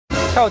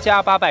翘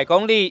家800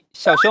公里，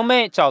小兄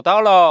妹找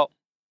到喽！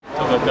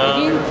哥哥，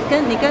已经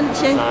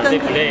先跟累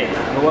不累？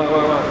喂，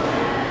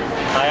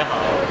还好。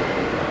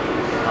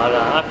好了，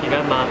啊平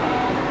安吗？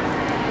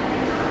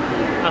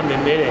啊妹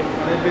妹嘞？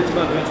那边基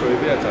本上处理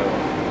比较早，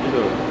你就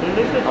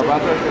好吧，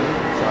再跟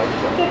小一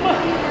讲。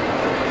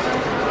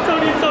照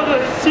你照的很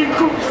辛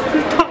苦，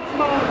知道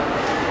吗？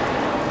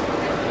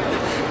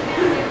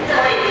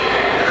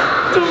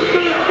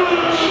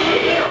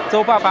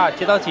周爸爸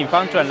接到警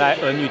方转来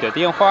儿女的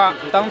电话，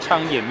当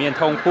场掩面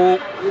痛哭。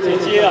姐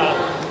姐啊，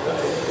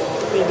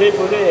你累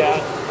不累啊？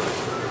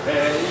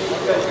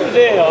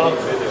累哦，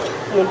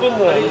冷不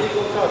冷？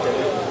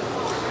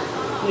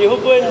你会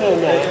不会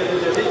冷啊？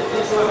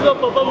知道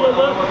爸爸妈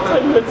妈才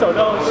能找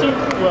到幸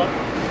福啊？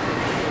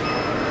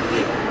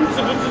你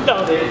知不知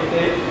道？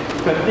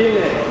肯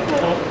定哎。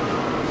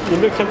你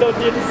没看到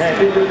电视？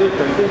对，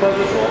肯定他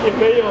是说。也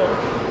没有，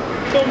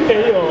都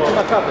没有。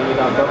那靠你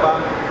了，爸爸。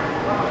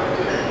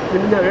你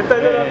们两个待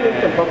在那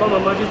边等爸爸妈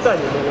妈去载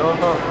你们哦，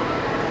哈，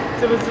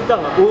知不知道？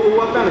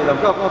我带你了，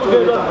不要不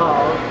要乱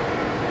跑。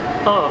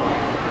好，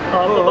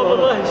爸爸妈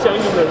妈很想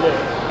你们的。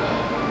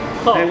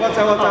好，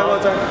我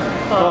在。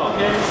好 ，OK，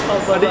 好，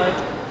拜拜。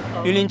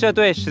云林这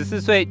对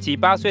14岁及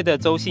8岁的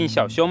周姓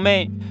小兄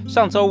妹，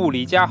上周五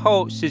离家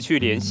后失去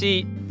联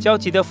系，焦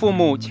急的父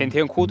母前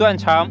天哭断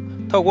肠，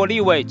透过立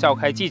委召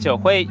开记者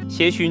会，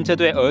协寻这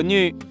对儿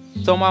女。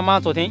周妈妈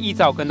昨天一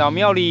早跟到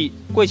庙里，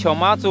跪求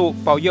妈祖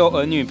保佑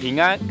儿女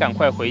平安，赶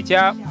快回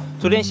家。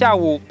昨天下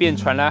午便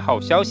传来好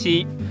消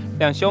息，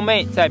两兄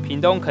妹在屏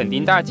东垦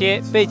丁大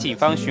街被警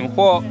方寻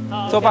获。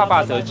周爸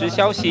爸得知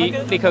消息，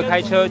立刻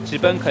开车直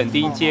奔垦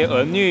丁接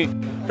儿女，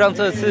让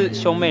这次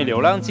兄妹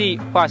流浪记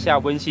画下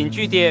温馨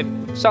句点。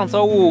上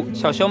周五，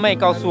小兄妹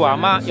告诉阿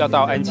嬷要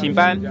到安亲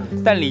班，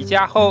但离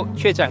家后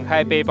却展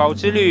开背包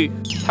之旅。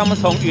他们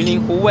从云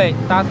林虎尾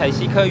搭台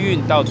西客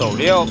运到斗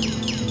六，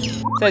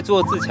再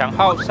坐自强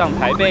号上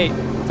台北，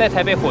在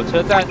台北火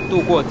车站度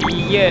过第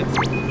一夜。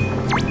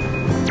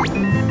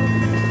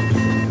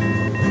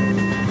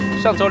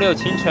上周六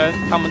清晨，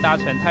他们搭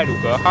乘太鲁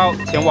阁号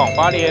前往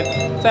花莲，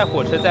在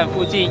火车站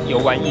附近游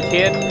玩一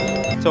天。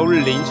周日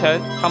凌晨，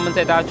他们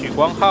再搭莒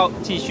光号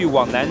继续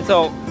往南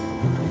走，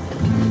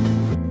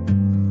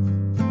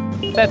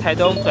在台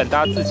东转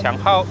搭自强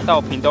号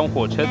到屏东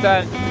火车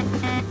站，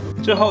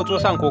之后坐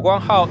上国光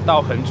号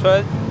到恒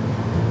春。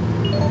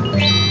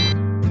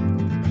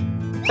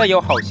再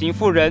由好心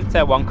妇人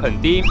再往垦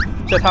丁，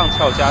这趟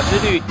翘家之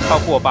旅超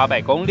过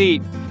800公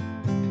里。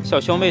小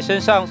兄妹身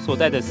上所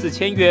带的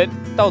4000元，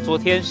到昨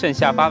天剩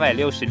下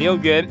866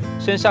元，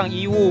身上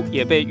衣物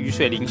也被雨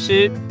水淋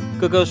湿。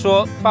哥哥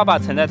说，爸爸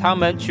曾带他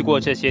们去过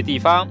这些地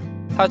方，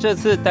他这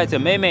次带着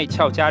妹妹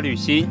翘家旅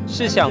行，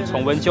是想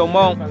重温旧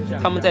梦。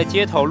他们在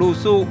街头露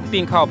宿，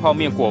并靠泡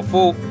面果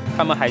腹。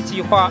他们还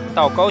计划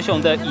到高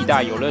雄的义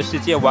大游乐世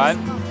界玩。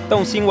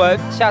动新闻，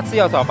下次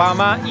要找爸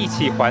妈一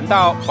起环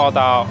岛报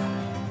道。